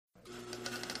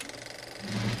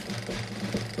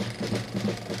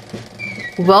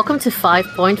Welcome to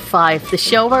 5.5, the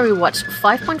show where we watch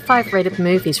 5.5 rated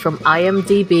movies from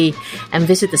IMDb and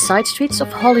visit the side streets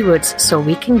of Hollywood so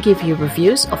we can give you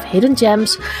reviews of hidden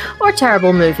gems or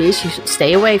terrible movies you should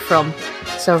stay away from.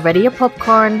 So ready your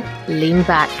popcorn, lean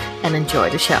back, and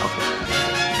enjoy the show.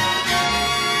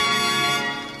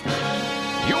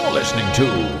 You're listening to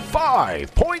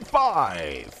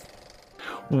 5.5.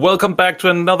 Welcome back to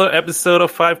another episode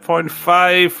of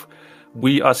 5.5.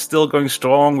 We are still going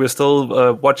strong. We're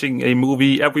still watching a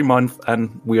movie every month,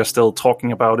 and we are still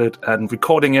talking about it and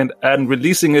recording it and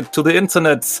releasing it to the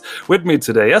internet. With me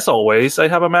today, as always, I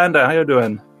have Amanda. How you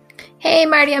doing? Hey,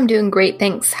 Marty. I'm doing great,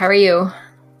 thanks. How are you?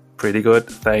 Pretty good,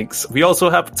 thanks. We also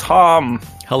have Tom.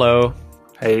 Hello.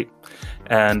 Hey.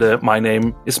 And my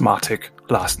name is Martik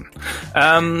Larsen.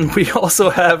 We also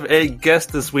have a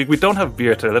guest this week. We don't have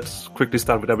Birte. Let's quickly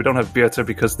start with that. We don't have Birte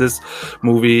because this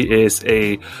movie is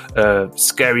a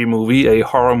scary movie, a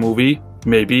horror movie,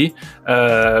 maybe.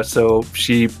 So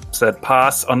she said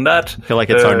pass on that. I feel like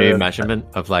it's our new measurement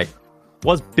of like,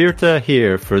 was Birte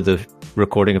here for the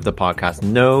recording of the podcast?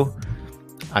 No.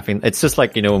 I think it's just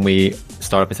like, you know, when we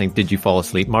start up and saying, did you fall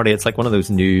asleep, Marty? It's like one of those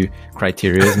new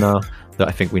criteria now that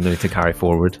I think we need to carry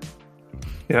forward.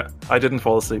 Yeah, I didn't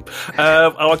fall asleep.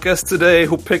 Our guest today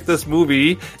who picked this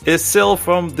movie is Sil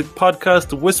from the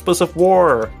podcast Whispers of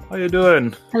War. How you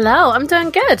doing? Hello, I'm doing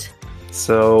good.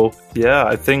 So, yeah,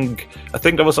 I think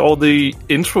that was all the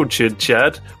intro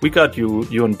chit-chat. We got you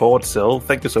on board, Sil.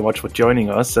 Thank you so much for joining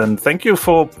us, and thank you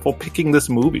for picking this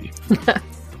movie.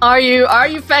 Are you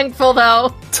thankful,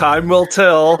 though? Time will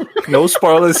tell. No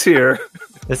spoilers here.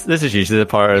 This is usually the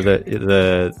part of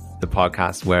the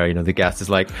podcast where, you know, the guest is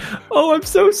like, oh, I'm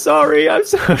so sorry, I'm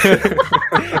so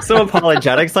so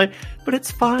apologetic. It's like, but it's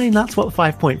fine, that's what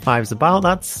 5.5 is about.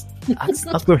 That's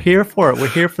we're here for it. We're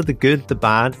here for the good, the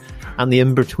bad, and the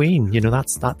in-between. You know,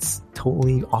 that's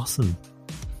totally awesome.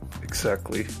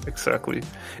 Exactly.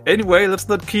 Anyway, let's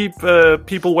not keep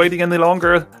people waiting any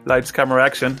longer. Lights, camera,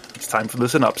 action. It's time for the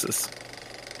synopsis.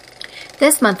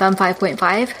 This month on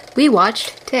 5.5, we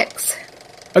watched Ticks.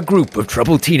 A group of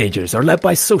troubled teenagers are led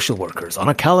by social workers on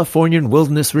a Californian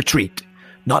wilderness retreat,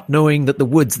 not knowing that the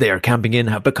woods they are camping in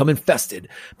have become infested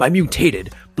by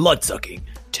mutated, blood-sucking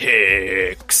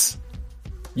ticks.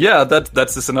 Yeah,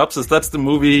 that's the synopsis. That's the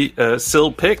movie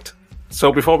Sil picked.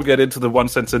 So before we get into the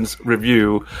one-sentence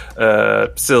review,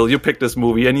 Sil, you picked this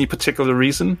movie. Any particular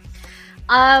reason?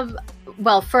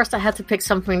 Well, first I had to pick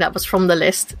something that was from the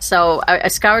list. So I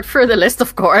scoured through the list,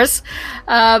 of course.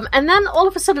 And then all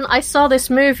of a sudden I saw this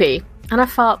movie. And I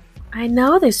thought, I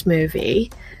know this movie.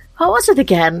 What was it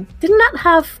again? Didn't that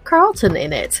have Carlton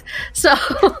in it? So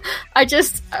I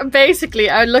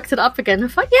looked it up again.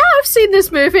 And thought, yeah, I've seen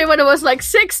this movie when I was like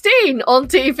 16 on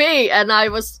TV. And I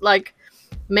was like,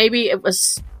 maybe it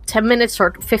was 10 minutes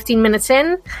or 15 minutes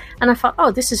in. And I thought,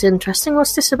 oh, this is interesting.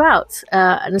 What's this about?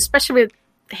 And especially with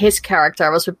his character, I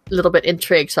was a little bit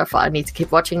intrigued, so I thought I need to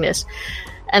keep watching this.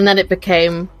 And then it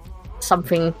became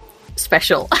something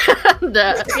special. And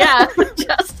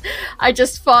I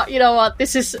just thought, you know what,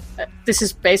 this is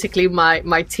basically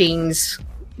my teens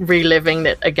reliving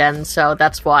it again, so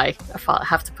that's why I thought I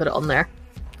have to put it on there.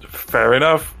 Fair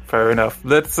enough.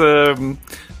 Let's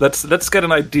get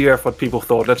an idea of what people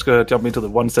thought. Let's go jump into the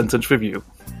one sentence review.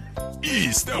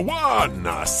 Is the one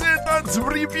sentence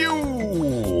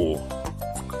review.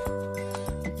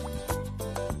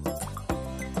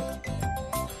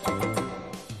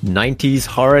 90s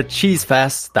horror cheese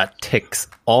fest that ticks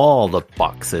all the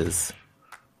boxes.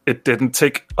 It didn't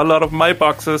tick a lot of my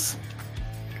boxes.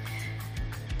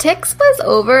 Ticks was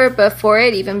over before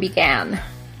it even began.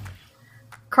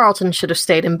 Carlton should have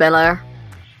stayed in Bel Air.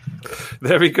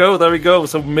 There we go.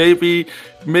 So maybe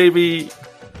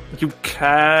you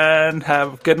can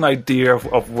get an idea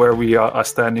of where we are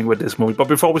standing with this movie. But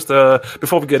before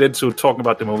we get into talking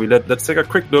about the movie, let's take a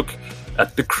quick look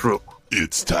at the crew.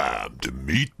 It's time to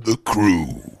meet the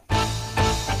crew.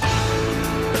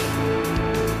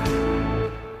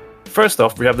 First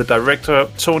off, we have the director,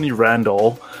 Tony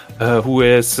Randall, who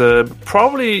is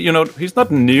probably, you know, he's not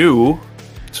new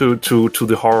to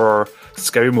the horror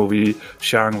scary movie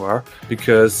genre,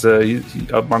 because he,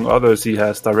 among others, he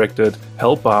has directed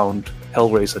Hellbound,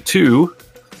 Hellraiser 2,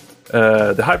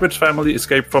 The Hybrid Family,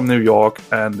 Escape from New York,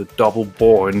 and The Double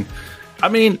Born. I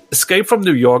mean, Escape from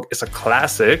New York is a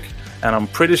classic, and I'm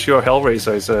pretty sure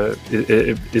Hellraiser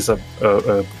is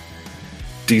a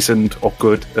decent or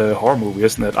good horror movie,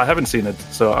 isn't it? I haven't seen it,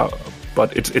 so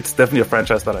but it's definitely a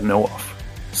franchise that I know of.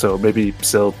 So maybe,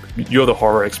 Sil, you're the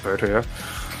horror expert here.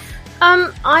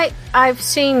 I've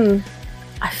seen,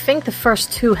 I think, the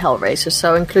first two Hellraisers,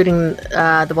 so including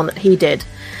the one that he did.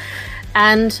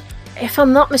 And if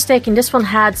I'm not mistaken, this one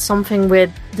had something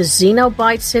with the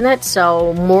Xenobites in it,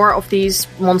 so more of these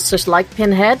monsters like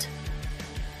Pinhead.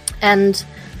 And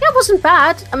yeah, it wasn't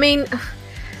bad. I mean,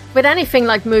 with anything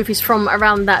like movies from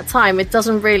around that time, it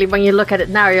doesn't really, when you look at it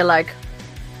now, you're like,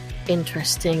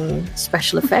 interesting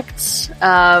special effects.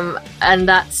 And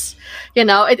that's, you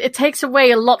know, it takes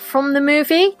away a lot from the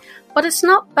movie, but it's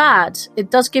not bad. It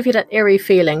does give you that eerie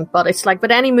feeling, but it's like with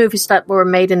any movies that were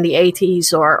made in the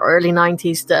 80s or early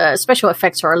 90s, the special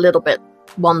effects are a little bit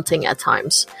wanting at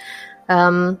times.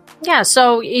 Yeah,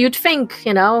 so you'd think,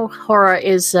 you know, horror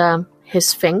is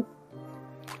his thing.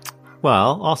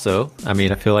 Well, also, I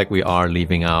mean, I feel like we are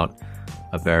leaving out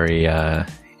a very,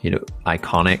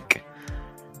 iconic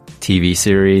TV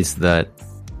series that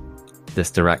this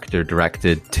director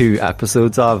directed 2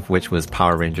 episodes of, which was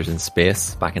Power Rangers in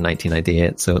Space back in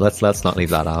 1998. So let's not leave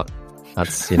that out.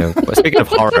 That's, you know, speaking of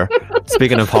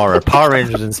horror, Power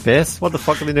Rangers in Space. What the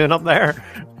fuck are they doing up there?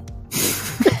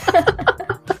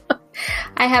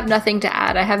 I have nothing to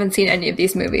add. I haven't seen any of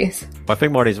these movies. Well, I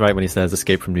think Marty's right when he says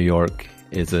Escape from New York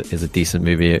is a decent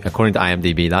movie. According to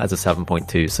IMDb, that is a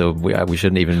 7.2. So we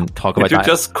shouldn't even talk about that.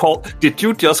 Did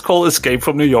you just call Escape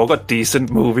from New York a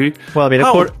decent movie? Well, I mean,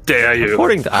 how dare you?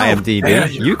 According to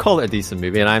IMDb, you call it a decent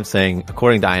movie, and I'm saying,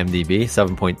 according to IMDb,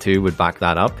 7.2 would back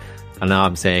that up. And now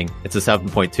I'm saying it's a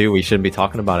 7.2. We shouldn't be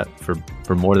talking about it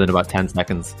for more than about 10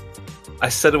 seconds. I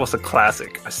said it was a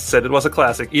classic.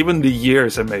 Even the year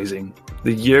is amazing.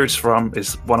 The year it's from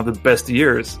is one of the best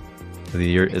years. The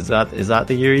year is that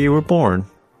the year you were born?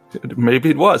 Maybe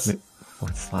it was.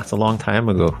 That's a long time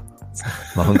ago.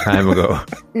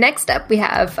 Next up, we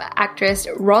have actress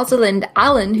Rosalind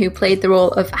Allen, who played the role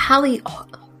of Holly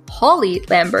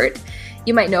Lambert.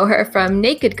 You might know her from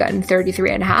Naked Gun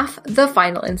 33.5, The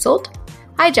Final Insult,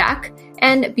 Hijack,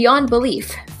 and Beyond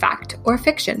Belief, Fact or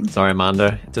Fiction. Sorry,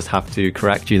 Amanda, just have to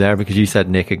correct you there because you said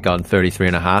Naked Gun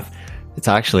 33.5. It's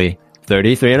actually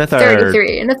 33 and a third.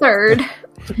 33 and a third.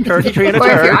 33 and a or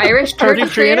third. Or if you're Irish,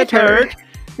 33 and a third.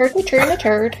 33 and a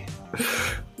third.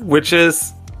 Which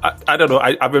is, I don't know.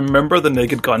 I remember the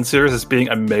Naked Gun series as being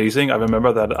amazing. I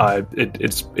remember that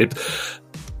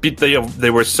they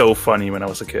were so funny when I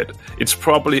was a kid. It's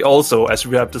probably also, as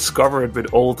we have discovered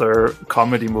with older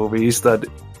comedy movies, that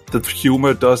the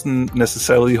humor doesn't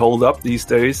necessarily hold up these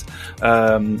days.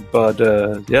 But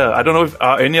I don't know if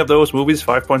any of those movies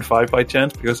 5.5 by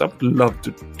chance, because I would love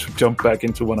to jump back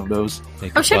into one of those.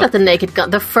 I'm sure that the Naked Gun,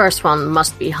 the first one,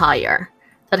 must be higher.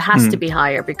 That has to be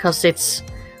higher because it's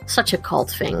such a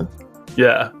cult thing.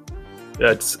 Yeah,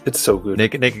 it's so good.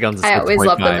 Naked Gun's. I always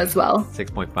love them as well.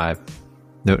 6.5.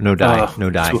 No die. No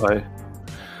die. Too high.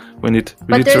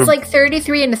 But there's like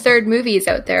 33 and a third movies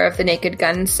out there of the Naked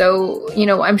Gun, so, you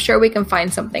know, I'm sure we can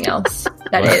find something else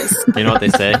that is. You know what they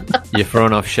say? You throw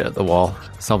enough shit at the wall,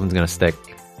 something's going to stick.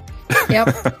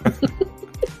 Yep.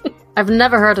 I've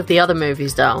never heard of the other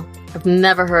movies, though. I've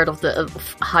never heard of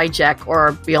Hijack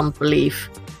or Beyond Belief.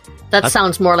 That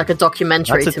sounds more like a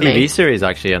documentary to me. That's a TV series,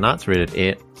 actually, and that's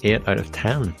rated 8 out of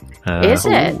 10. Is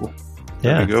it?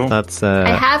 Yeah, go. That's. I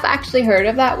have actually heard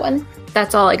of that one.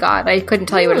 That's all I got. I couldn't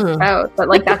tell you what it's about, but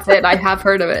like that's it. I have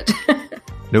heard of it.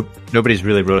 Nope. Nobody's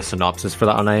really wrote a synopsis for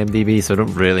that on IMDb, so I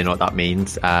don't really know what that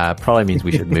means. Probably means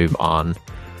we should move on.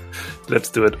 Let's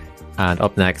do it. And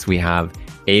up next we have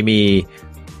Amy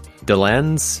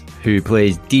Dolenz, who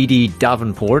plays Dee Dee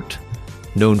Davenport,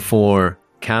 known for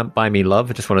Can't Buy Me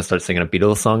Love. I just want to start singing a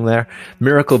Beatles song there.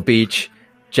 Miracle Beach,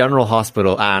 General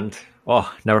Hospital, and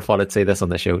never thought I'd say this on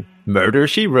the show. Murder,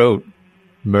 She Wrote.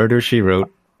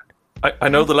 I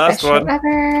know the last one.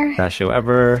 Best show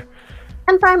ever.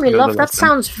 And Buy Me Love, that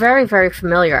sounds very, very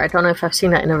familiar. I don't know if I've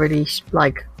seen that in a really,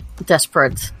 like,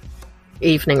 desperate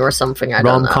evening or something. I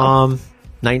don't know. Rom-com,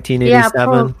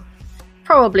 1987. Yeah,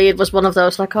 probably it was one of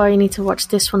those, like, you need to watch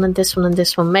this one and this one and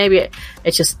this one. Maybe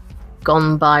it's just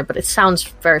gone by, but it sounds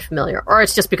very familiar. Or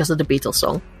it's just because of the Beatles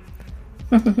song.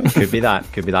 Could be that.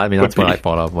 I mean, that's what I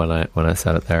thought of when I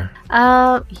said it there.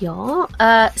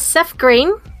 Seth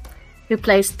Green, who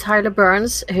plays Tyler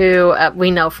Burns, who we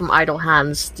know from Idle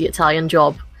Hands, The Italian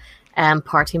Job, and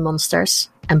Party Monsters,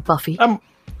 and Buffy.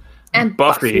 And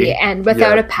Buffy, and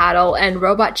Without a Paddle, and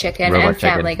Robot Chicken, and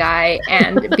Family Guy,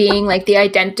 and being like the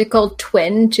identical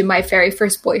twin to my very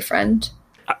first boyfriend.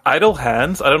 Idle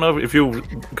Hands. I don't know if you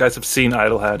guys have seen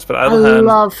Idle Hands, but I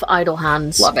love Idle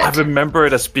Hands. Love it. I remember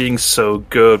it as being so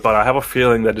good, but I have a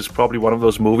feeling that it's probably one of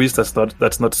those movies that's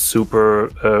not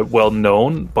super well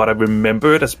known. But I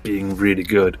remember it as being really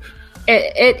good.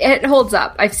 It holds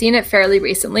up. I've seen it fairly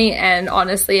recently, and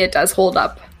honestly, it does hold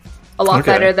up a lot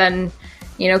better than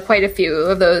quite a few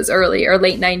of those early or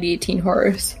late 90s teen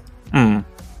horrors.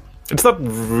 It's not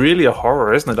really a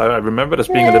horror, isn't it? I remember it as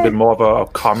being a little bit more of a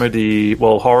comedy,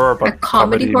 well, horror, but A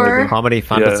comedy horror? maybe. Comedy,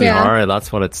 fantasy, Yeah. horror.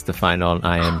 That's what it's defined on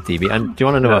IMDb. And do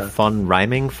you want to know a fun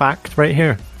rhyming fact right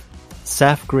here?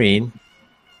 Seth Green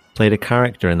played a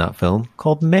character in that film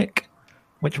called Mick,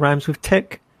 which rhymes with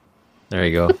tick. There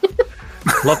you go.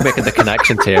 Love making the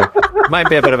connections here. Might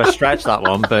be a bit of a stretch, that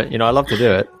one, but, I love to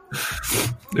do it.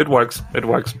 It works. It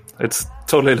works. It's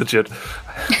totally legit.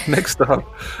 Next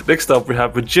up, we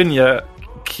have Virginia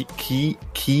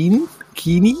Keeney,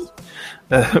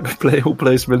 who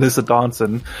plays Melissa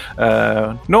Danson,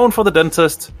 known for The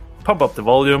Dentist, Pump Up the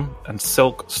Volume, and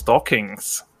Silk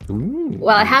Stockings.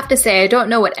 Well, I have to say, I don't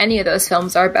know what any of those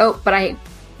films are about, but I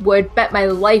would bet my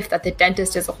life that The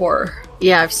Dentist is a horror.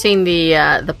 Yeah, I've seen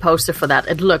the poster for that.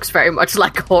 It looks very much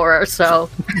like horror, so...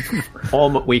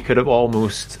 We could have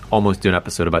almost do an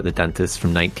episode about The Dentist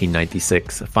from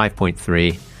 1996,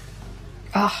 5.3.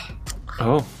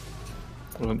 Oh.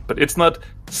 But it's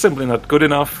simply not good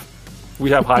enough.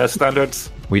 We have higher standards.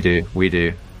 We do.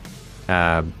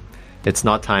 It's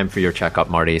not time for your checkup,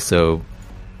 Marty, so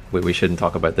we shouldn't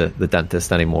talk about the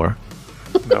Dentist anymore.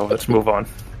 No, let's move on.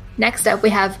 Next up, we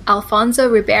have Alfonso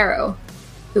Ribeiro,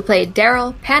 who played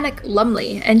Daryl Panic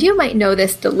Lumley, and you might know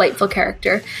this delightful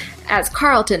character as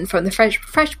Carlton from the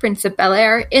Fresh Prince of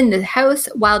Bel-Air, In the House,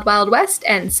 Wild Wild West,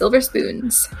 and Silver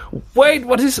Spoons. Wait,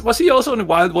 was he also in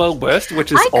Wild Wild West,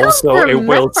 which is I can't also a Will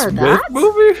remember Smith that.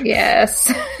 movie? Yes.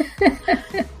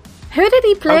 Who did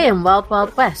he play in Wild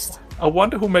Wild West? I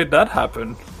wonder who made that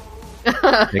happen.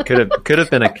 It could have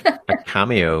been a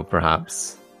cameo,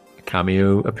 perhaps. A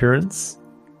cameo appearance.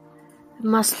 It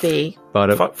must be.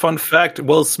 But Fun fact,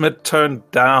 Will Smith turned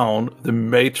down The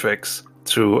Matrix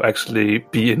to actually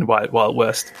be in Wild Wild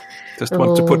West. Just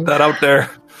want to put that out there.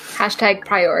 Hashtag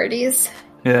priorities.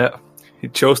 Yeah, he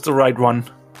chose the right one.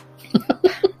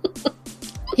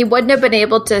 He wouldn't have been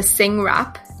able to sing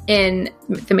rap in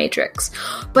The Matrix.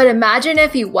 But imagine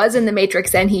if he was in The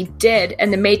Matrix and he did,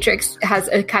 and The Matrix has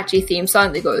a catchy theme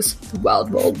song that goes,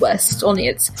 Wild Wild West, only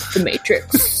it's The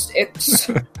Matrix.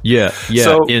 yeah,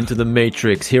 So- into the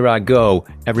Matrix. Here I go.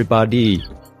 Everybody,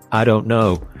 I don't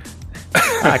know.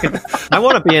 I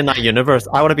want to be in that universe.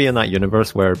 I want to be in that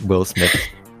universe where Will Smith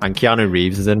and Keanu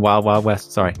Reeves is in Wild Wild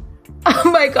West. Sorry.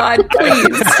 Oh my god,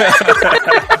 please.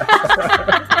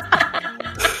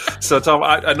 So, Tom,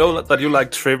 I know that you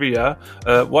like trivia.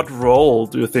 What role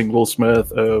do you think Will Smith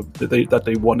that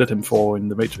they wanted him for in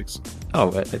The Matrix? Oh,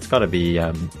 it's got to be.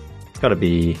 It's got to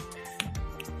be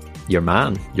your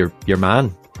man. Your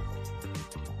man.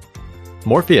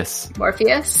 Morpheus.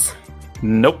 Morpheus?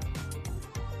 Nope.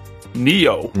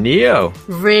 Neo.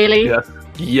 Really?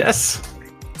 Yes.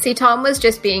 See, Tom was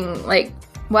just being like,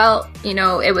 well,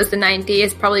 it was the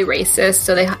 90s, probably racist,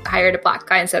 so they hired a black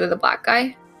guy instead of the black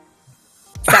guy.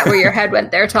 Is that where your head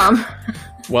went there, Tom?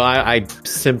 Well, I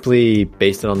simply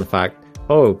based it on the fact,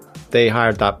 they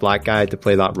hired that black guy to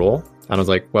play that role. And I was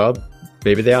like, well,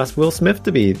 maybe they asked Will Smith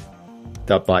to be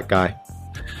that black guy.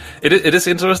 It is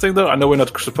interesting, though. I know we're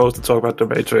not supposed to talk about The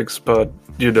Matrix, but,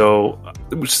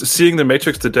 seeing The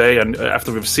Matrix today, and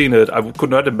after we've seen it, I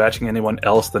could not imagine anyone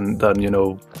else than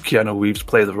Keanu Reeves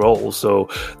play the role. So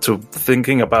to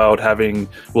thinking about having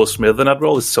Will Smith in that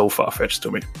role is so far-fetched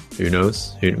to me. Who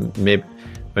knows?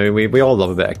 Maybe we all love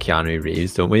a bit of Keanu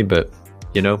Reeves, don't we? But,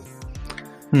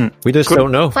 we just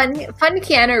don't know. Fun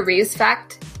Keanu Reeves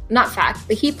fact. Not fact,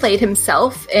 but he played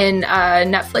himself in a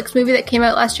Netflix movie that came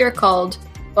out last year called...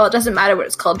 Well, it doesn't matter what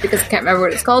it's called because I can't remember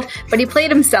what it's called, but he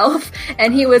played himself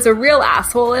and he was a real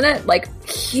asshole in it, like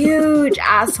huge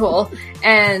asshole.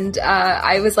 And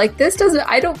I was like,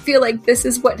 I don't feel like this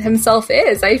is what himself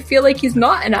is. I feel like he's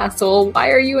not an asshole. Why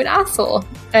are you an asshole?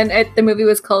 And the movie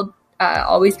was called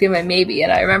Always Be My Maybe.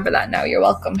 And I remember that now. You're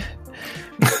welcome.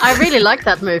 I really liked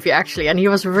that movie, actually, and he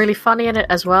was really funny in it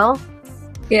as well.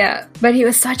 Yeah, but he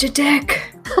was such a dick.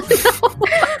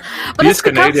 But He it's is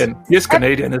Canadian. He is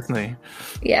Canadian, isn't he?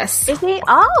 Yes. Is he?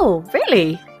 Oh,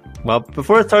 really? Well,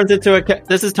 before it turns into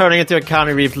this is turning into a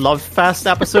Keanu Reeves love fest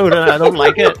episode, and I don't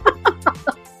like it.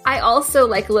 I also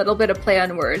like a little bit of play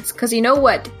on words, because you know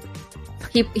what?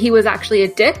 He was actually a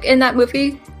dick in that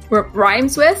movie.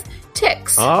 Rhymes with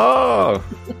ticks. Oh,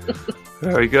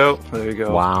 There we go.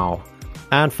 wow.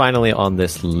 And finally on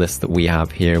this list that we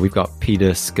have here, we've got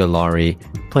Peter Scolari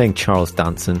playing Charles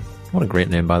Danson. What a great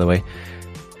name, by the way.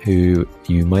 Who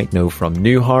you might know from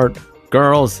Newhart,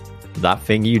 Girls, That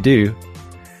Thing You Do.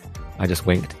 I just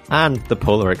winked. And The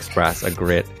Polar Express, a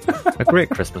great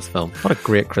Christmas film. What a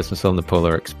great Christmas film The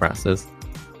Polar Express is.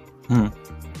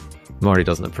 Marty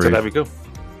doesn't approve. So there we go.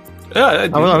 Yeah,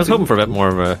 I was hoping for a bit more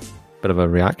of a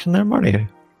reaction there, Marty.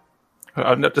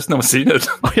 I've just never seen it.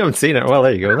 Oh, you haven't seen it? Well,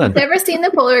 there you go then. Never seen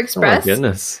the Polar Oh my Express?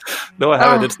 goodness. No, I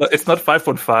haven't. It's not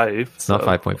 5.5. It's not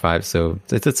 5.5, so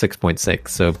it's at 6.6.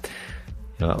 So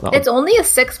It's only a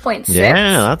 6.6.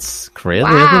 yeah, that's crazy.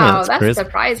 Wow, isn't it? that's crazy.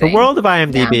 surprising. The world of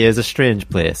IMDb Yeah. is a strange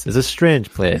place. It's a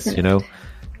strange place, you know.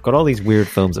 Got all these weird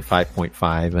films at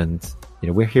 5.5, and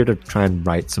we're here to try and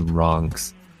right some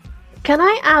wrongs. Can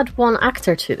I add one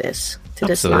actor to this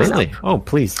Absolutely. lineup? Oh,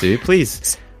 please do.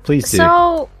 Please do.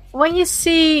 So when you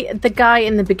see the guy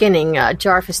in the beginning,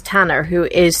 Jarvis Tanner, who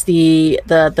is the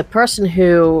person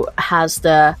who has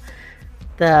the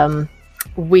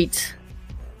wheat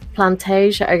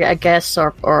plantation, I guess,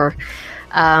 or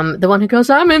the one who goes,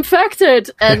 "I'm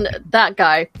infected," and that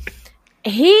guy,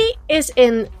 he is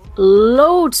in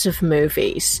loads of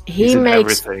movies. He's in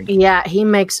everything. He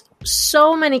makes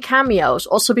so many cameos.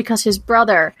 Also because his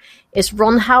brother is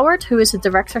Ron Howard, who is a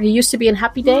director. He used to be in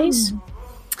Happy Days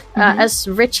as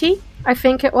Richie, I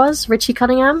think it was Richie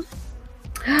Cunningham.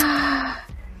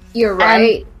 You're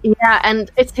right.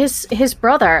 And it's his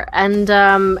brother. And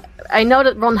I know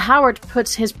that Ron Howard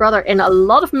puts his brother in a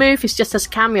lot of movies just as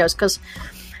cameos because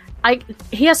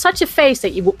he has such a face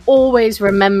that you will always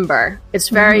remember. It's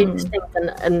very distinct,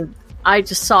 and I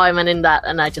just saw him and in that,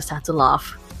 and I just had to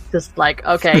laugh. Just like,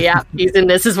 okay, yeah, he's in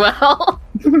this as well.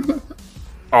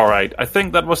 All right, I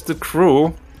think that was the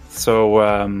crew. So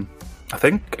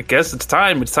I guess it's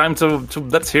time. It's time to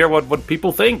let's hear what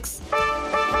people think.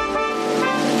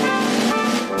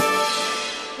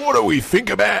 What do we think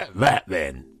about that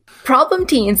then? Problem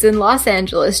teens in Los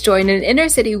Angeles join an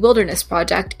inner-city wilderness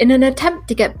project in an attempt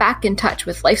to get back in touch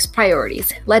with life's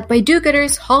priorities, led by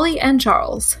do-gooders Holly and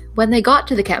Charles. When they got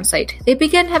to the campsite, they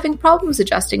began having problems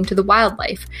adjusting to the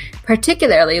wildlife,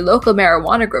 particularly local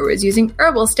marijuana growers using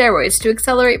herbal steroids to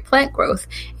accelerate plant growth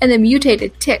and the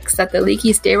mutated ticks that the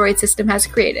leaky steroid system has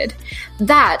created.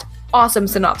 That awesome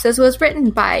synopsis was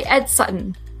written by Ed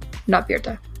Sutton, not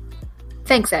Birta.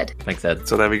 Thanks, Ed. Thanks, Ed.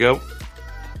 So there we go.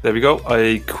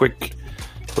 A quick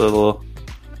little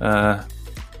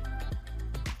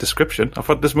description of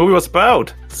what this movie was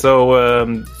about. So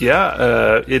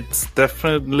it's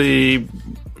definitely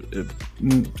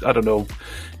I don't know.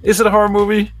 Is it a horror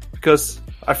movie? Because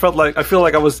I feel like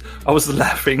I was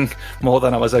laughing more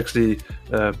than I was actually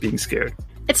being scared.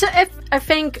 I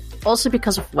think also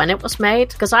because of when it was made.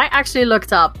 Because I actually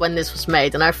looked up when this was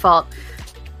made, and I thought,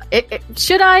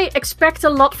 should I expect a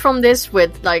lot from this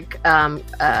with like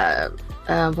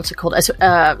what's it called?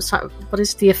 What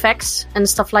is the effects and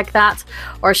stuff like that,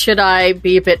 or should I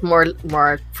be a bit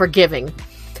more forgiving?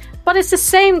 But it's the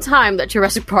same time that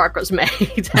Jurassic Park was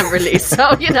made and released,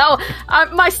 so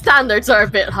my standards are a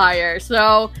bit higher.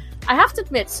 So I have to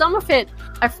admit, some of it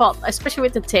I thought, especially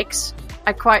with the ticks,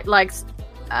 I quite liked.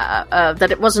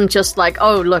 That it wasn't just like,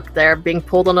 oh look, they're being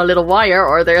pulled on a little wire,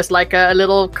 or there's like a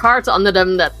little cart under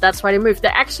them that's why they move. They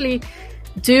actually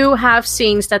do have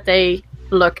scenes that they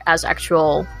look as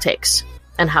actual ticks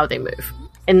and how they move.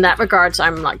 In that regards,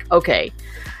 I'm like, okay.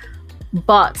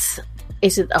 But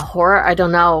is it a horror? I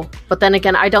don't know. But then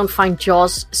again, I don't find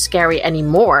Jaws scary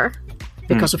anymore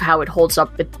because of how it holds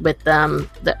up with the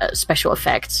special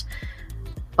effects.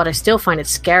 But I still find it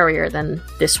scarier than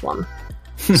this one.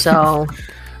 So...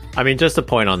 I mean, just a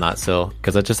point on that, Sil,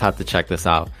 because I just had to check this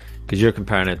out, because you're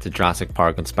comparing it to Jurassic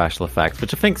Park on special effects,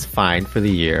 which I think is fine for the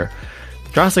year.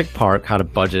 Jurassic Park had a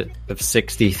budget of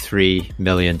 $63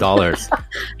 million. Doesn't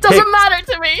matter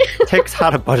to me. Ticks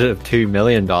had a budget of $2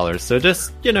 million. So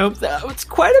just, it's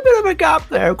quite a bit of a gap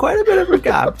there. Quite a bit of a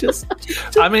gap. Just.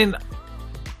 I mean,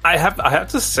 I have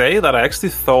to say that I actually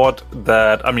thought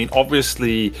that, I mean,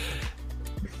 obviously...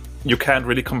 you can't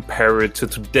really compare it to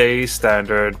today's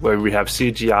standard where we have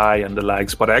CGI and the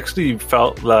likes, but I actually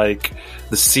felt like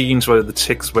the scenes where the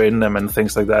ticks were in them and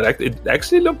things like that, it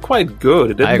actually looked quite good.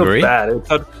 It didn't look bad.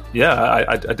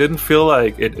 I didn't feel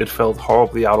like it felt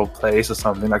horribly out of place or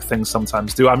something like things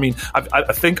sometimes do. I mean,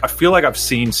 I feel like I've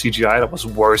seen CGI that was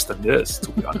worse than this, to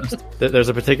be honest. There's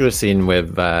a particular scene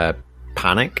with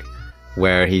Panic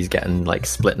where he's getting like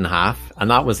split in half, and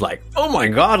that was like, oh my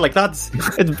god, like it's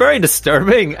very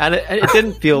disturbing, and it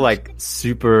didn't feel like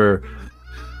super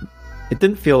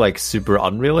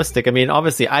unrealistic. I mean,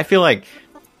 obviously I feel like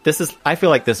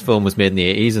this film was made in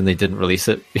the 80s and they didn't release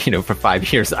it for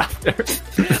 5 years after.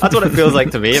 That's what it feels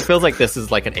like to me. It feels like this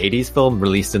is like an 80s film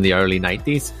released in the early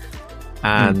 90s,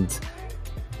 and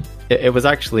it was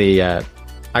actually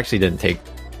didn't take,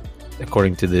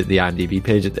 according to the IMDb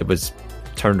page, it was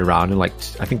turned around in like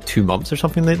I think 2 months or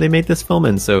something they made this film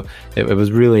in, so it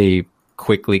was really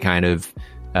quickly kind of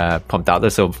pumped out there.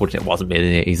 So unfortunately it wasn't made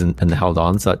in the 80s and held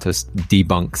on, so that just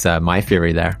debunks my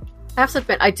theory there. I have to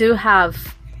admit, I do have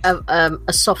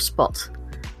a soft spot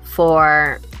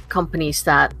for companies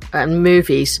and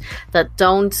movies that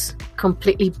don't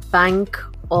completely bank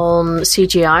on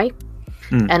CGI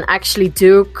and actually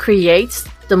do create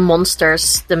the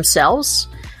monsters themselves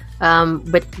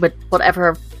with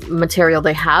whatever material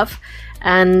they have.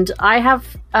 And I have,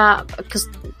 because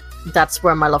that's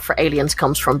where my love for Aliens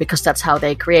comes from, because that's how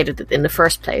they created it in the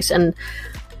first place. And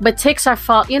with Ticks, I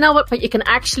thought, you know what, but you can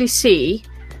actually see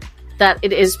that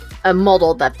it is a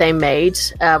model that they made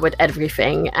with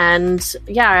everything. And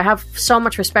yeah, I have so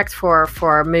much respect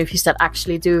for movies that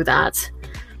actually do that.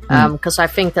 Because I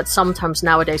think that sometimes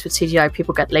nowadays with CGI,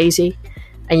 people get lazy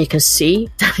and you can see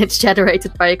that it's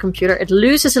generated by a computer. It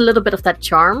loses a little bit of that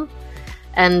charm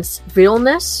and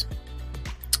realness.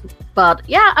 But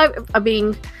yeah, I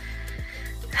mean,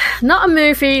 not a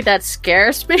movie that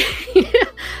scares me.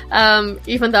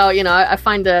 Even though, you know, I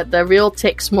find the real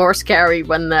Ticks more scary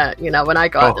when when I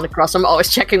go out and across, I'm always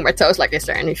checking my toes, like, is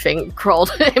there anything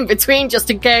crawled in between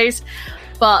just in case?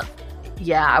 But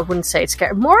yeah, I wouldn't say it's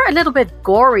scary. More a little bit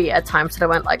gory at times that I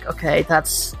went like, okay,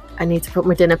 I need to put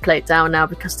my dinner plate down now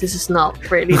because this is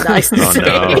not really nice to see.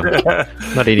 No.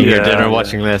 Not eating your dinner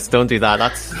watching this. Don't do that.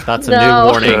 That's a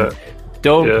new warning.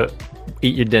 Don't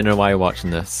eat your dinner while you're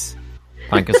watching this.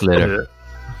 Thank us later.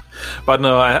 But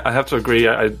no, I have to agree.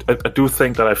 I do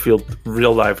think that I feel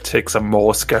real life Ticks are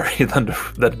more scary than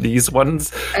these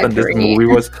ones, than this movie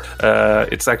was.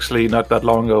 It's actually not that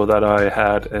long ago that I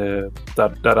had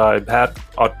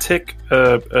a tick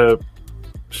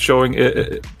showing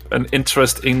an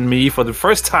interest in me for the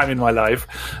first time in my life.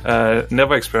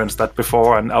 Never experienced that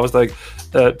before, and I was like,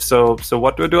 so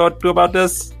what do I do about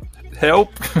this?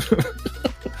 Help!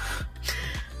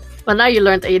 Well, now you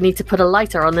learned that you need to put a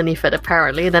lighter underneath it,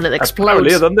 apparently, and then it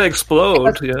explodes. Apparently, then they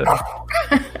explode, yeah.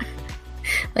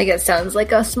 Like, it sounds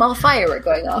like a small firework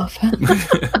going off.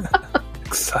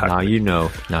 Exactly.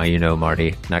 Now you know,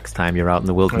 Marty. Next time you're out in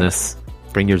the wilderness,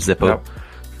 bring your Zippo,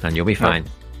 and you'll be fine.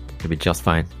 You'll be just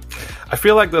fine. I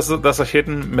feel like there's a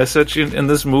hidden message in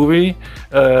this movie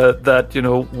that, you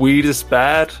know, weed is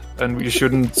bad and you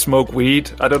shouldn't smoke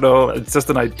weed. I don't know. It's just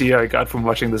an idea I got from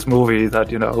watching this movie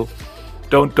that, you know,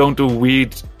 don't do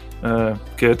weed,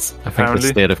 kids. I think the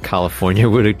state of California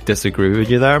would disagree with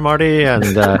you there, Marty. And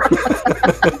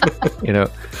you know,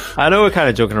 I know we're kind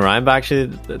of joking around, but actually,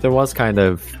 there was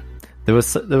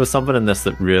something in this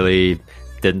that really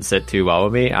didn't sit too well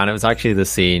with me, and it was actually the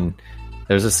scene.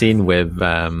 There's a scene with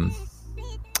like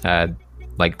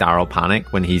Daryl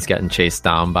Panic when he's getting chased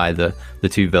down by the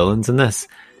two villains in this,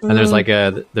 and there's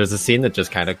a scene that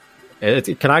just kind of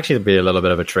it can actually be a little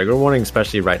bit of a trigger warning,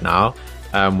 especially right now.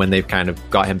 When they've kind of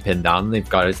got him pinned down, they've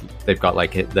got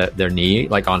like their knee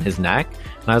like on his neck,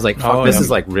 and I was like, "Fuck, this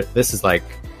is like,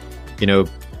 you know,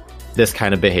 this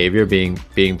kind of behavior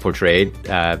being portrayed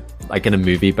like in a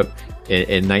movie, but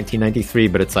in 1993."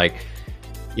 But it's like,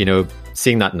 you know,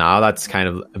 seeing that now, that's kind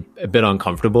of a bit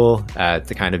uncomfortable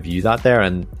to kind of view that there,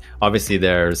 and obviously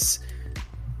there's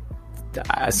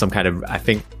some kind of, I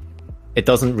think. It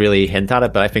doesn't really hint at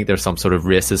it, but I think there's some sort of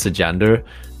racist agenda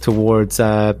towards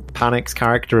Panic's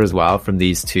character as well from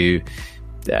these two.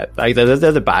 Like they're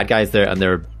the bad guys there, and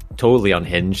they're totally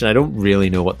unhinged. And I don't really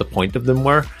know what the point of them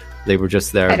were. They were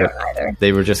just there. I don't either.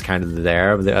 They were just kind of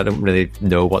there. I don't really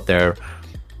know what their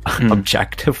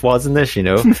objective was in this. You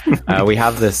know, we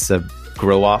have this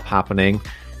grow up happening,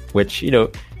 which, you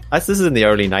know, as this is in the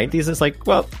early 90s. It's like,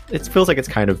 well, it feels like it's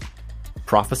kind of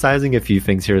prophesizing a few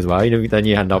things here as well. You know, then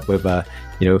you end up with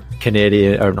you know,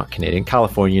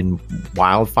 Californian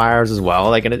wildfires as well.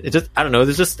 Like, and it just, I don't know,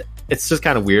 it's just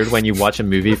kind of weird when you watch a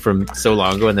movie from so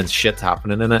long ago and then shit's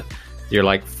happening in it. You're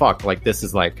like, fuck, like this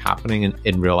is like happening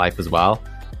in real life as well.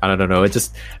 And I don't know, it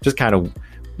just kind of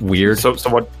weird. So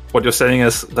what you're saying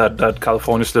is that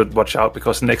California should watch out,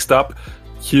 because next up,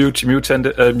 huge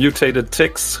mutated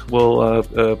ticks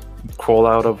will crawl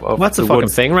out of what's the fucking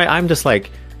thing, right? I'm just like,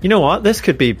 you know what? This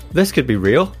could be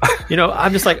real. You know,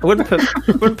 I'm just like, I wouldn't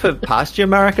put past you,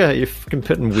 America. You're fucking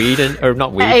putting weed in, or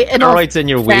not weed, steroids in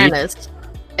your fairness, weed.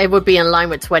 It would be in line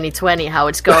with 2020 how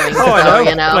it's going. Oh, I know.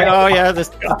 You know, like, oh yeah, the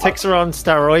ticks are on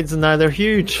steroids and now they're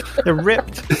huge. They're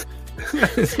ripped.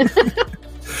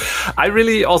 I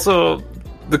really also,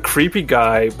 the creepy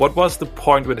guy. What was the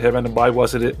point with him, and why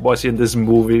was he in this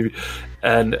movie?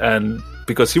 And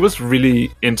because he was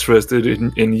really interested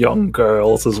in young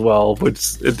girls as well,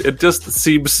 which it just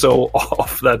seems so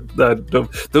off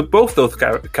that both those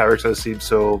characters seem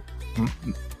so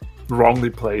wrongly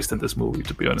placed in this movie,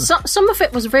 to be honest. Some of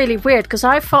it was really weird, because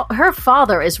I thought her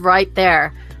father is right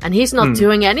there and he's not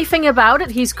doing anything about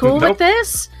it. He's cool with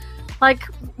this. Like,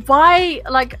 why?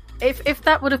 Like, if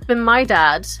that would have been my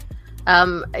dad,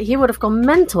 He would have gone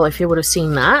mental if he would have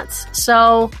seen that.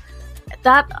 So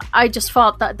that I just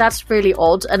thought that's really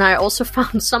odd. And I also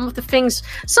found some of the things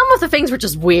were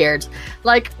just weird.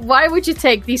 Like, why would you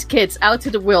take these kids out to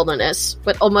the wilderness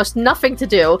with almost nothing to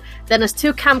do? Then as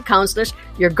 2 camp counselors,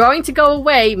 you're going to go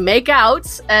away, make out,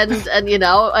 and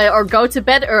or go to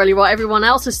bed early while everyone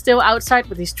else is still outside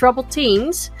with these troubled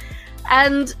teens.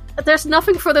 And there's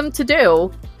nothing for them to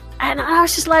do. And I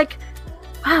was just like,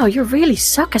 wow, you really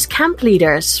suck as camp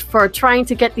leaders for trying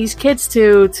to get these kids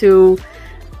to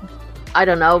I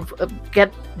don't know,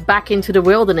 get back into the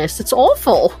wilderness. It's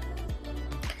awful.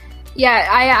 Yeah,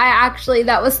 I actually,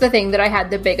 that was the thing that I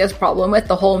had the biggest problem with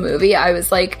the whole movie. I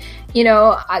was like,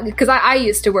 because I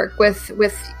used to work with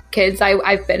kids.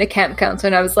 I've been a camp counselor,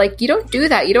 and I was like, you don't do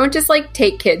that. You don't just like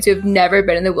take kids who have never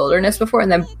been in the wilderness before and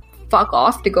then fuck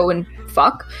off to go and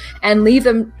fuck and leave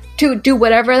them to do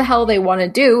whatever the hell they want to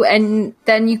do, and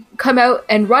then you come out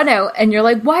and run out and you're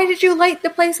like, why did you light the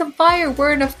place on fire?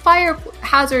 We're in a fire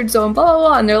hazard zone, blah, blah,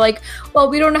 blah. And they're like, well,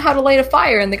 we don't know how to light a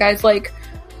fire. And the guy's like,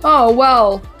 oh,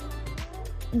 well,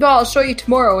 I'll show you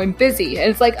tomorrow, I'm busy.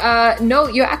 And it's like, no,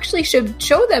 you actually should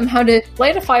show them how to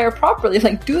light a fire properly.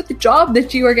 Like, do the job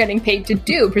that you are getting paid to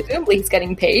do. Presumably he's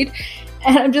getting paid.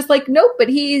 And I'm just like, nope, but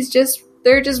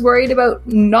they're just worried about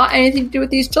not anything to do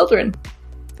with these children.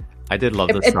 I did love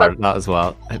the start of that as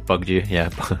well. It bugged you, yeah.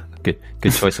 Good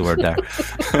choice of word there.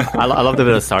 I love the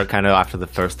bit of start kind of after the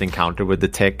first encounter with the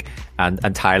tick,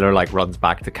 and Tyler like runs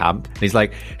back to camp and he's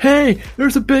like, hey,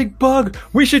 there's a big bug,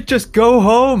 we should just go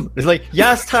home. He's like,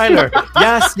 yes, Tyler,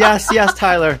 yes,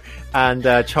 Tyler. And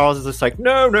Charles is just like,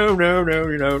 no,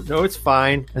 it's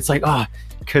fine. It's like,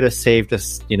 could have saved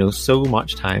us, so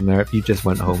much time there if you just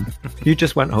went home. Would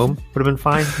have been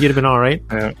fine. You'd have been all right.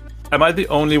 Yeah. Am I the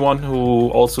only one who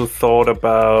also thought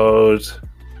about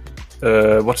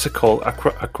what's it called?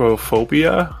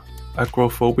 Agoraphobia?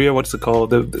 What's it called?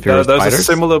 There's a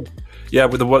similar,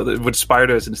 with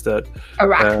spiders instead.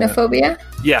 Arachnophobia.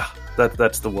 Yeah,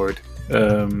 that's the word.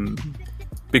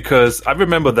 Because I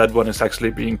remember that one is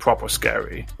actually being proper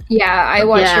scary. Yeah, I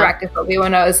watched Arachnophobia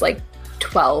when I was like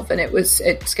 12, and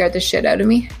it scared the shit out of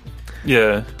me.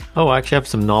 Yeah. Oh, I actually have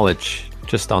some knowledge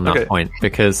just on that point,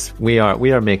 because we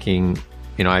are making,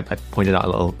 I pointed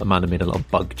out Amanda made a little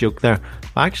bug joke there.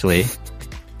 Actually,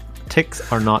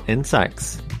 ticks are not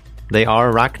insects. They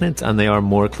are arachnids, and they are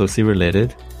more closely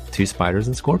related to spiders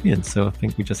and scorpions. So I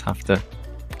think we just have to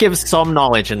give some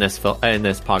knowledge in this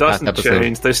podcast Doesn't episode.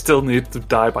 Change. They still need to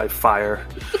die by fire.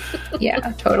 Yeah,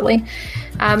 totally.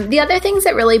 The other things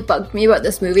that really bugged me about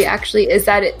this movie actually is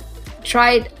that it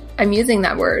tried. I'm using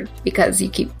that word because you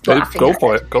keep laughing. Go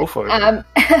for it.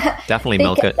 Definitely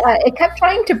milk it. It kept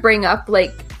trying to bring up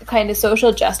like kind of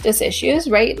social justice issues,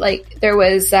 right? Like there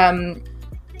was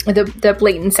the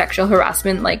blatant sexual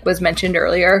harassment, like was mentioned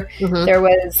earlier. Mm-hmm. There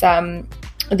was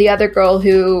the other girl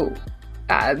who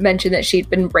mentioned that she'd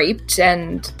been raped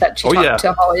and that she talked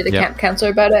to Holly, the camp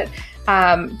counselor, about it.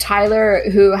 Tyler,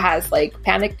 who has like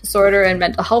panic disorder and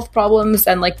mental health problems,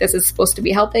 and like this is supposed to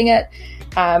be helping it.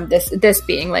 This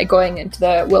being like going into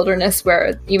the wilderness,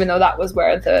 where even though that was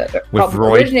where the problem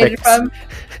originated from,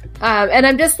 and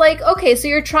I'm just like, okay, so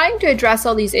you're trying to address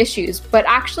all these issues, but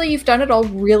actually you've done it all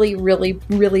really, really,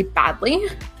 really badly,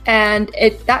 and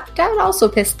that also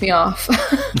pissed me off.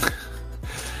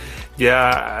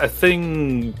 Yeah, I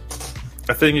think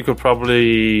you could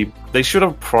they should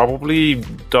have probably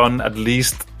done at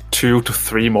least 2 to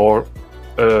 3 more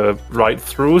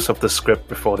write-throughs of the script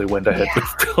before they went ahead with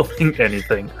filming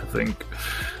anything, I think.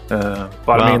 They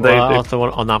also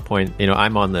on that point,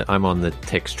 I'm on the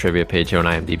Ticks trivia page here on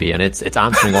IMDb, and it's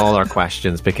answering all our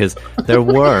questions, because there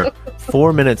were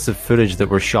 4 minutes of footage that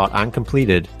were shot and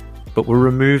completed, but were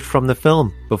removed from the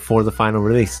film before the final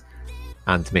release.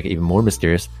 And to make it even more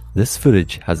mysterious, this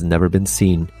footage has never been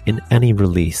seen in any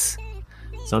release.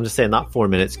 So I'm just saying that 4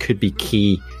 minutes could be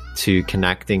key to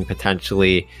connecting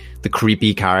potentially the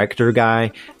creepy character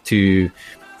guy to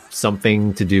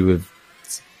something to do with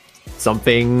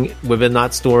something within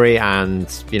that story,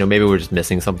 and maybe we're just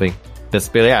missing something. But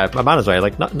yeah, Amanda's right.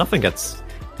 Like nothing gets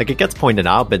it gets pointed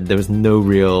out, but there was no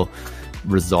real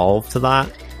resolve to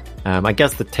that. I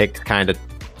guess the tick kind of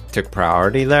took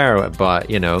priority there, but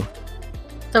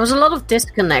there was a lot of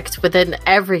disconnect within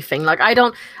everything. Like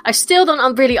I still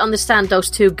don't really understand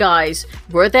those 2 guys.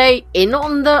 Were they in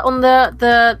on the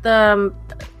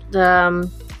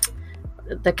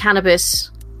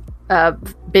cannabis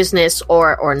business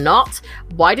or not?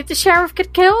 Why did the sheriff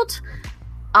get killed?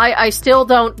 I still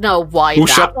don't know why Who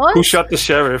was. Who shot the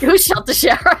sheriff? Who shot the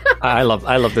sheriff? I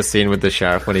love the scene with the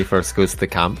sheriff when he first goes to the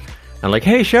camp. And like,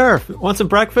 hey, Sheriff, want some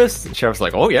breakfast? And Sheriff's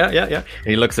like, oh, yeah. And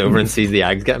he looks over and sees the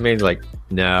eggs getting made. He's like,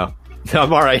 no,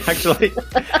 I'm all right, actually.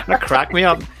 That cracked me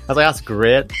up. I was like, that's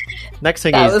great. Next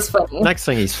thing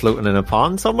he's floating in a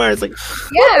pond somewhere. It's like,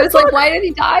 yeah, it was like, why did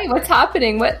he die? What's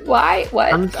happening? Why?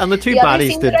 And the two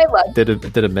baddies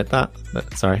did admit that.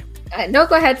 But, sorry. No,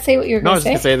 go ahead. Say what you're going to say.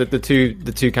 I was going to say that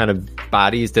the two kind of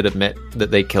baddies did admit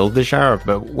that they killed the sheriff,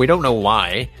 but we don't know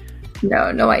why.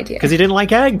 No idea. Because he didn't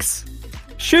like eggs.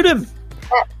 Shoot him.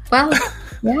 Well,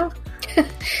 yeah.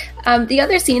 The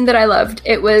other scene that I loved,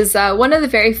 it was one of the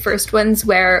very first ones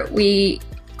where we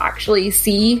actually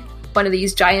see one of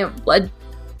these giant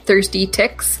bloodthirsty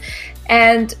ticks,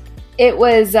 and it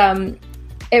was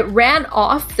it ran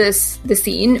off the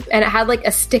scene, and it had like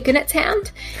a stick in its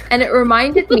hand, and it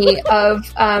reminded me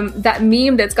of that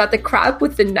meme that's got the crab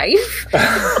with the knife.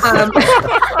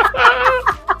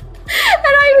 And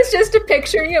I was just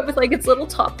picturing it with like its little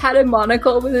top hat and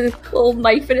monocle with a little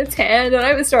knife in its hand, and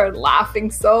I started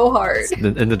laughing so hard.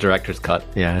 In the director's cut,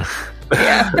 yeah.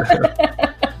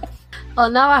 Oh,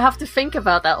 now I have to think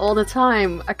about that all the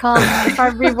time. I can't. If I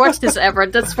rewatch this ever,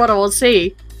 that's what I will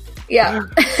see. Yeah.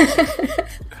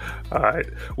 All right,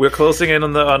 we're closing in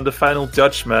on the final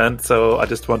judgment, so I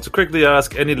just want to quickly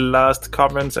ask: any last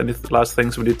comments? Any last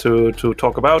things we need to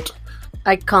talk about?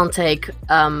 I can't take.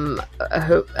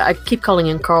 I keep calling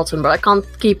him Carlton, but I can't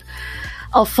keep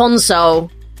Alfonso.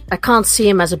 I can't see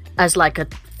him as like a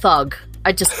thug.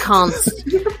 I just can't.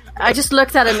 I just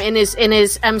looked at him in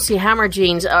his MC Hammer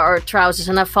jeans or trousers,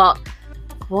 and I thought,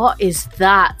 what is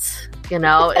that? You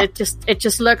know, it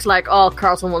just looks like, oh,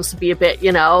 Carlton wants to be a bit,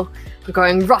 you know,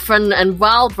 going rough and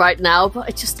wild right now.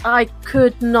 But I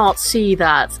could not see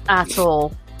that at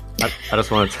all. I just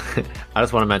want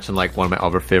to mention like one of my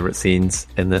other favorite scenes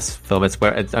in this film. It's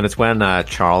when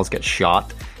Charles gets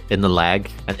shot in the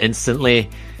leg, and instantly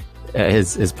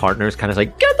his partner's kind of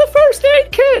like, get the first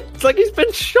aid kit. It's like he's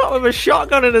been shot with a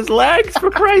shotgun in his legs, for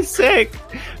Christ's sake.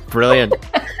 Brilliant,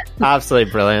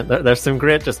 absolutely brilliant. There's some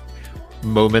great just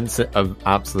moments of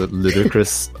absolute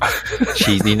ludicrous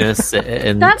cheesiness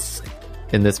in this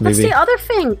movie. That's the other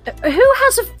thing. Who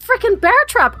has a freaking bear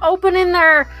trap open in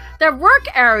their work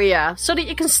area so that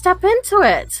you can step into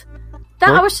it?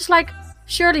 I was just like,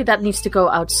 surely that needs to go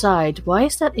outside. Why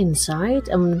is that inside?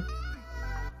 I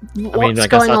guess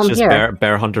that's just here?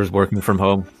 Bear hunters working from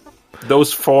home.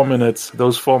 Those 4 minutes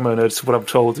would have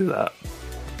told you that.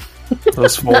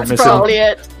 Those 4 That's missing. probably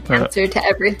it. Answer to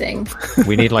everything.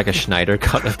 We need like a Schneider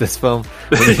cut of this film.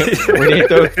 We need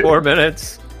those 4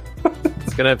 minutes.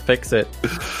 It's gonna fix it.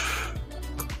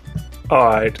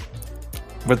 Alright.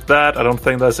 With that, I don't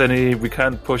think we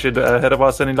can't push it ahead of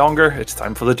us any longer. It's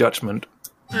time for the judgment.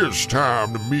 It's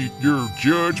time to meet your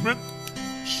judgment.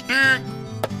 Stick,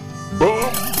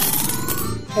 bump,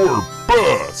 or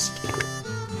bust.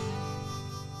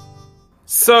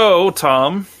 So,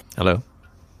 Tom. Hello.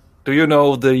 Do you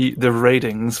know the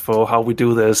ratings for how we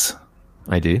do this?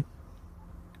 I do.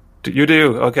 You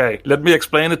do? Okay. Let me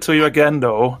explain it to you again,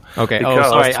 though. Okay. Oh,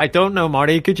 sorry. I don't know,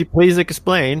 Marty. Could you please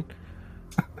explain?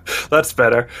 That's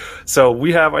better. So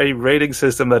we have a rating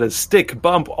system that is stick,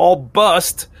 bump, or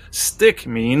bust. Stick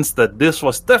means that this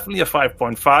was definitely a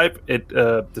 5.5.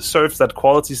 It deserves that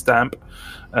quality stamp.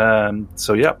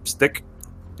 So yeah, stick.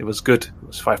 It was good. It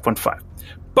was 5.5.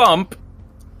 Bump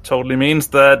totally means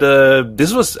that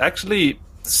this was actually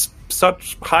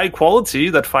such high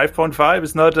quality that 5.5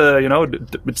 is not,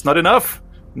 it's not enough.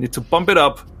 You need to bump it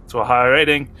up to a higher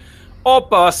rating. Or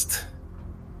bust.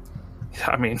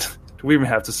 I mean, we even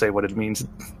have to say what it means.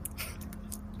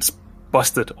 It's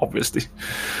busted, obviously.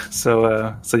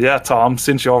 So yeah, Tom,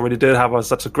 since you already did have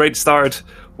such a great start,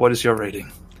 what is your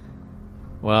rating?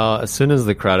 Well, as soon as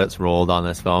the credits rolled on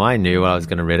this film, I knew I was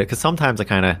going to rate it, because sometimes I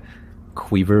kind of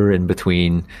quiver in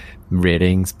between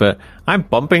ratings, but I'm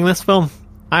bumping this film.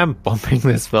 And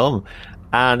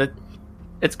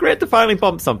it's great to finally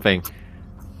bump something.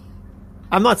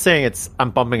 I'm not saying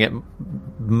I'm bumping it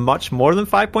much more than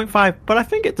 5.5, but I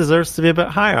think it deserves to be a bit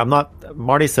higher.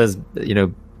 Marty says,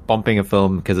 bumping a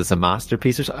film because it's a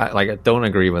masterpiece, or something. I don't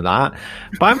agree with that.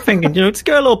 But I'm thinking, just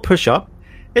get a little push up.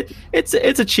 It's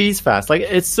a cheese fest. Like,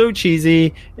 it's so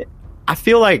cheesy. I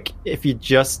feel like if you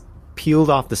just peeled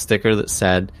off the sticker that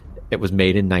said it was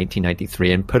made in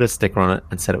 1993 and put a sticker on it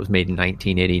and said it was made in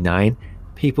 1989,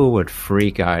 people would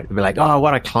freak out. They'd be like, oh,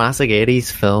 what a classic 80s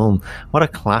film. What a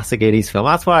classic 80s film.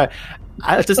 That's why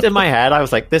I just in my head, I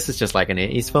was like, this is just like an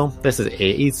 80s film. This is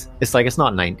 80s. It's like, it's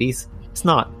not 90s. It's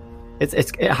not.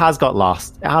 It has got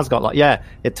lost. It has got lost. Yeah,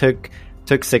 it took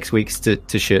 6 weeks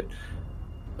to shoot.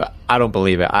 But I don't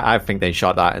believe it. I think they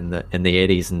shot that in the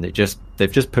 80s, and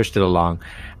they've just pushed it along.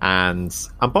 And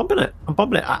I'm bumping it.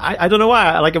 I don't know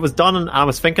why. Like, it was done, and I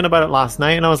was thinking about it last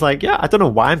night, and I was like, yeah, I don't know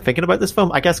why I'm thinking about this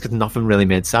film. I guess because nothing really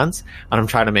made sense, and I'm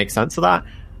trying to make sense of that.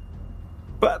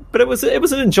 But it was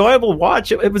an enjoyable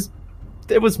watch. It was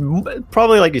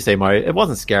probably, like you say, Mario. It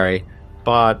wasn't scary,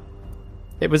 but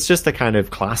it was just a kind of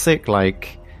classic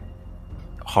like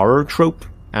horror trope,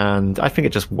 and I think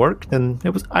it just worked, and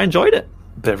I enjoyed it.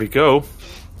 There we go.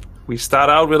 We start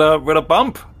out with a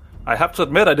bump. I have to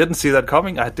admit, I didn't see that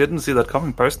coming. I didn't see that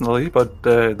coming personally, but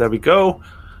there we go.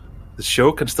 The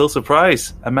show can still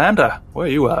surprise. Amanda, where are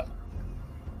you at?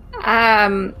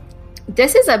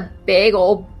 This is a big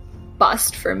old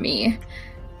bust for me.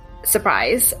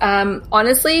 Surprise.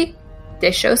 Honestly,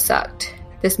 this show sucked.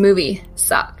 This movie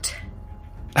sucked.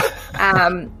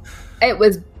 It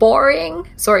was boring.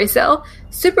 Sorry, Sil.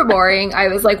 Super boring. I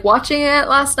was like watching it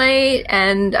last night,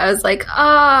 and I was like,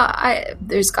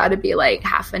 there's got to be like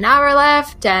half an hour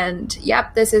left, and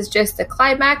yep, this is just the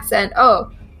climax, and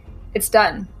it's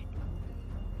done.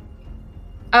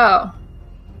 Oh,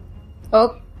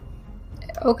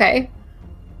 okay.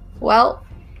 Well,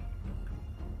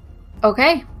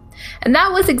 okay. And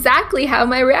that was exactly how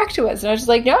my reaction was. And I was just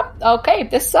like, yep, okay,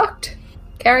 this sucked.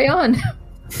 Carry on.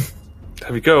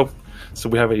 There we go. So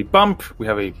we have a bump, we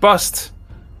have a bust,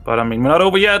 but I mean, we're not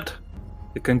over yet.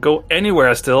 It can go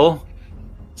anywhere still.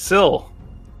 Sil.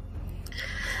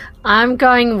 I'm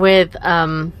going with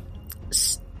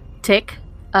Stick,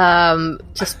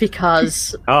 just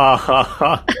because. Just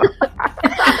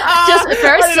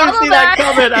very subtle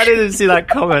there. I didn't see that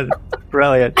comment.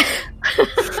 Brilliant.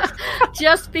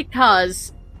 Just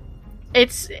because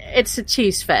it's a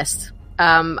cheese fest.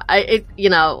 I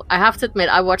have to admit,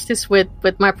 I watched this with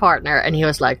my partner, and he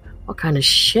was like, "What kind of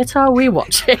shit are we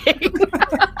watching?"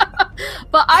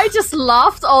 But I just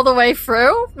laughed all the way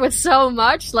through with so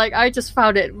much. Like, I just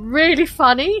found it really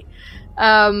funny.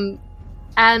 And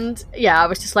yeah, I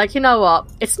was just like, you know what?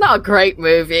 It's not a great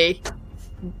movie,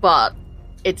 but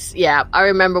I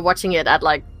remember watching it at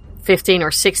like 15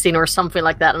 or 16 or something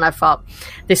like that, and I thought,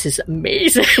 this is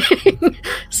amazing.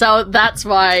 So that's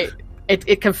why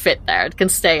it can fit there. It can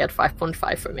stay at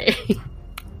 5.5 for me.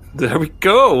 There we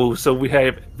go. So we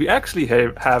actually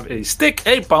have a stick,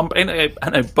 a bump, and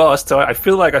a bust. So I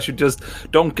feel like I should just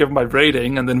don't give my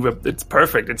rating, and then it's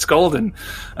perfect. It's golden.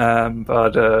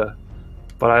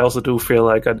 But I also do feel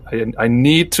like I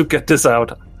need to get this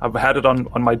out. I've had it on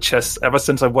my chest ever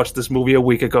since I watched this movie a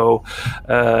week ago.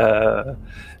 I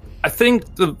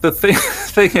think the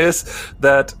thing is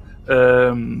that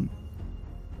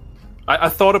I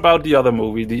thought about the other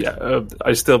movie.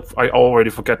 I already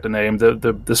forget the name.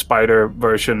 The spider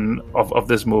version of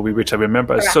this movie, which I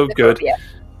remember is so good.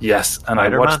 Yes, and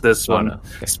Spider-Man? I watched this one. Oh, no.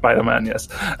 Okay. Spider-Man, yes.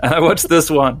 And I watched this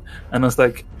one, and I was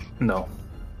like, no.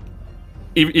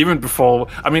 Even before,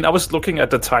 I mean, I was looking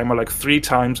at the timer like 3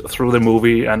 times through the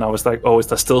movie, and I was like, oh, is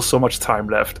there still so much time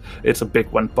left? It's a big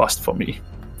one bust for me.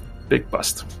 Big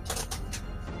bust.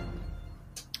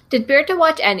 Did Birta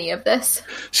watch any of this?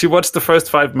 She watched the first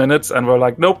 5 minutes and we're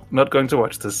like, nope, not going to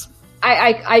watch this.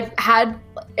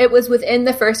 It was within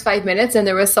the first 5 minutes, and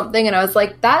there was something, and I was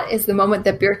like, that is the moment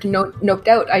that Birta noped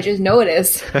out. I just know it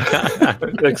is.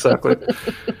 Exactly.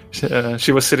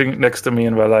 She was sitting next to me,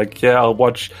 and we're like, yeah, I'll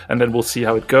watch, and then we'll see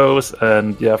how it goes.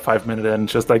 And yeah, 5 minutes in,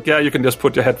 she's like, yeah, you can just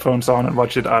put your headphones on and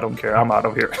watch it. I don't care. I'm out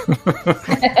of here.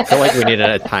 I feel like we need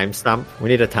a timestamp. We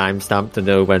need a timestamp to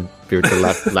know when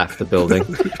Birta left the building.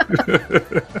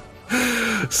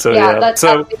 So that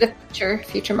would be the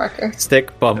future marker.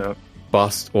 Stick, bump,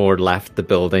 bust, or left the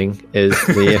building is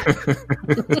the.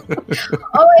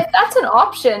 Oh, if that's an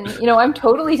option, I'm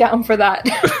totally down for that.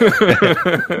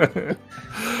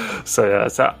 So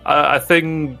I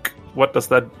think, what does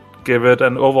that give it?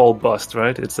 An overall bust,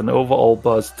 right? It's an overall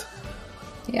bust.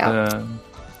 Yeah.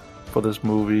 For this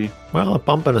movie. Well, a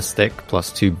bump and a stick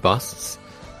plus 2 busts.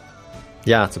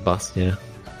 Yeah, it's a bust. Yeah.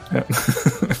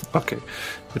 Okay,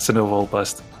 it's an overall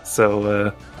bust.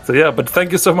 So yeah, but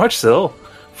thank you so much, Sil,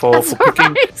 for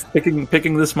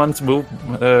picking this month's movie.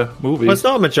 Well, it's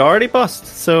not a majority bust,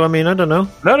 so I mean, I don't know.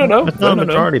 No. It's not a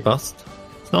majority bust.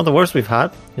 It's not the worst we've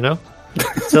had,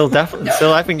 Still, definitely.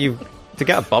 Still, I think to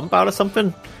get a bump out of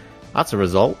something, that's a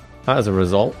result. That is a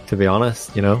result, to be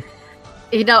honest.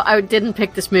 I didn't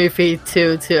pick this movie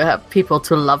to have people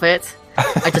to love it.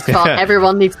 I just thought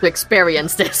everyone needs to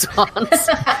experience this once.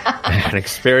 And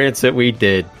experience it we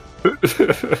did.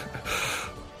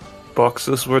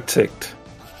 Boxes were ticked.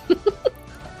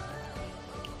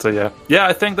 So yeah,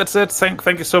 I think that's it.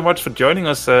 Thank you so much for joining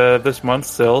us this month,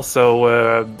 still.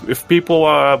 So if people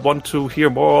want to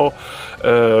hear more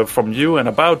from you and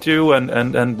about you,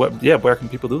 and where can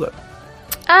people do that?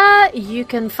 You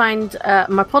can find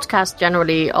my podcast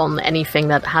generally on anything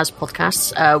that has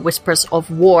podcasts. Whispers of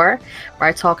War, where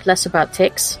I talk less about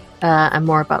ticks and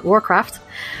more about Warcraft.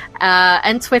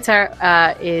 And Twitter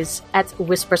is at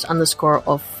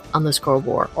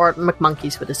whispers_of_war, or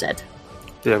McMonkeys with a Z.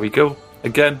 There we go.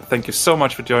 Again, thank you so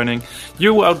much for joining.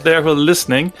 You out there who are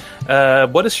listening,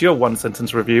 what is your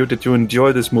one-sentence review? Did you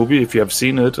enjoy this movie if you have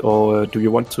seen it? Or do you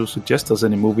want to suggest us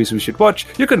any movies we should watch?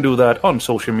 You can do that on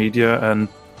social media and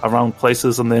around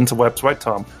places on the interwebs, right,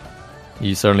 Tom?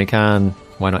 You certainly can.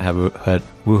 Why not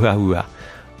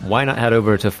Why not head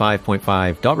over to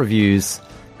 5.5.reviews,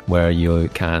 where you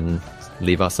can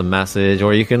leave us a message,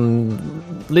 or you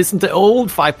can listen to old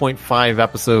 5.5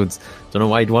 episodes. Don't know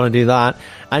why you'd want to do that.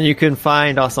 And you can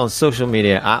find us on social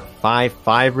media at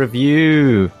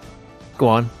 55review. Go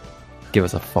on, give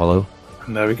us a follow.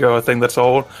 And there we go. I think that's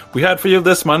all we had for you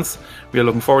this month. We are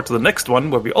looking forward to the next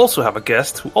one, where we also have a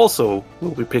guest who also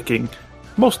will be picking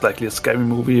most likely a scary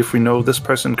movie if we know this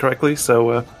person correctly.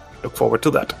 So look forward to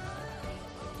that.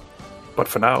 But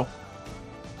for now,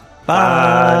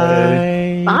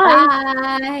 Bye.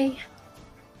 Bye.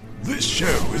 This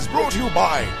show is brought to you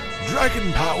by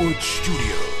Dragon Powered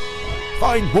Studio.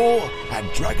 Find more at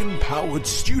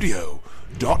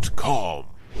dragonpoweredstudio.com.